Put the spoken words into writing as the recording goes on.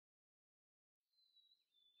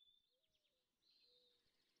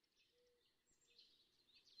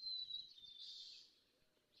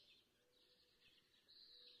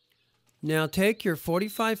Now take your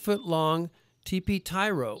 45-foot long teepee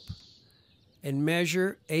tie rope and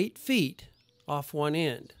measure 8 feet off one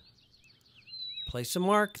end. Place a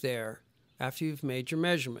mark there after you've made your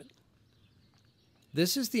measurement.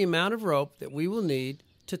 This is the amount of rope that we will need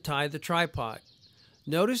to tie the tripod.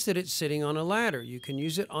 Notice that it's sitting on a ladder. You can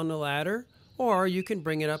use it on the ladder or you can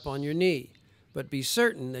bring it up on your knee. But be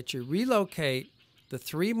certain that you relocate the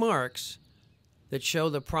 3 marks that show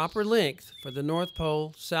the proper length for the North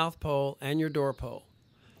Pole, South Pole, and your door pole.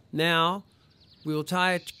 Now, we will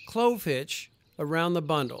tie a clove hitch around the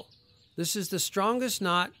bundle. This is the strongest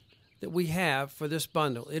knot that we have for this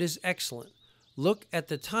bundle. It is excellent. Look at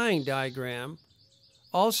the tying diagram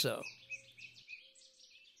also.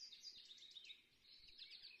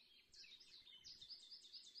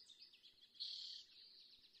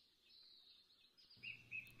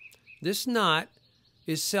 This knot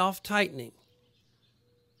is self-tightening.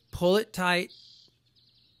 Pull it tight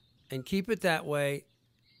and keep it that way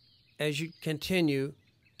as you continue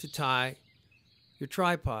to tie your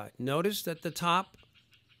tripod. Notice that the top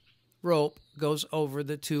rope goes over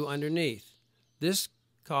the 2 underneath. This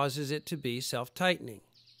causes it to be self-tightening.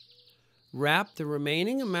 Wrap the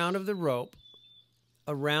remaining amount of the rope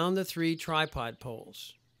around the 3 tripod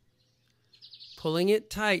poles, pulling it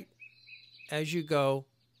tight as you go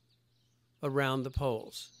around the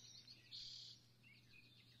poles.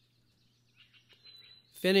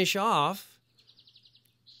 Finish off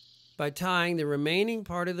by tying the remaining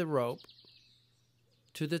part of the rope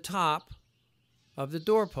to the top of the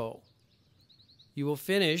door pole. You will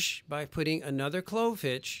finish by putting another clove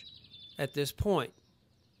hitch at this point.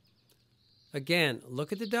 Again,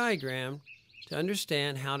 look at the diagram to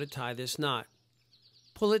understand how to tie this knot.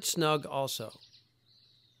 Pull it snug also.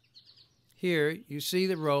 Here you see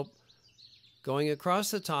the rope going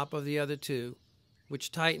across the top of the other 2,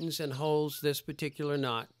 which tightens and holds this particular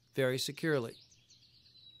knot very securely.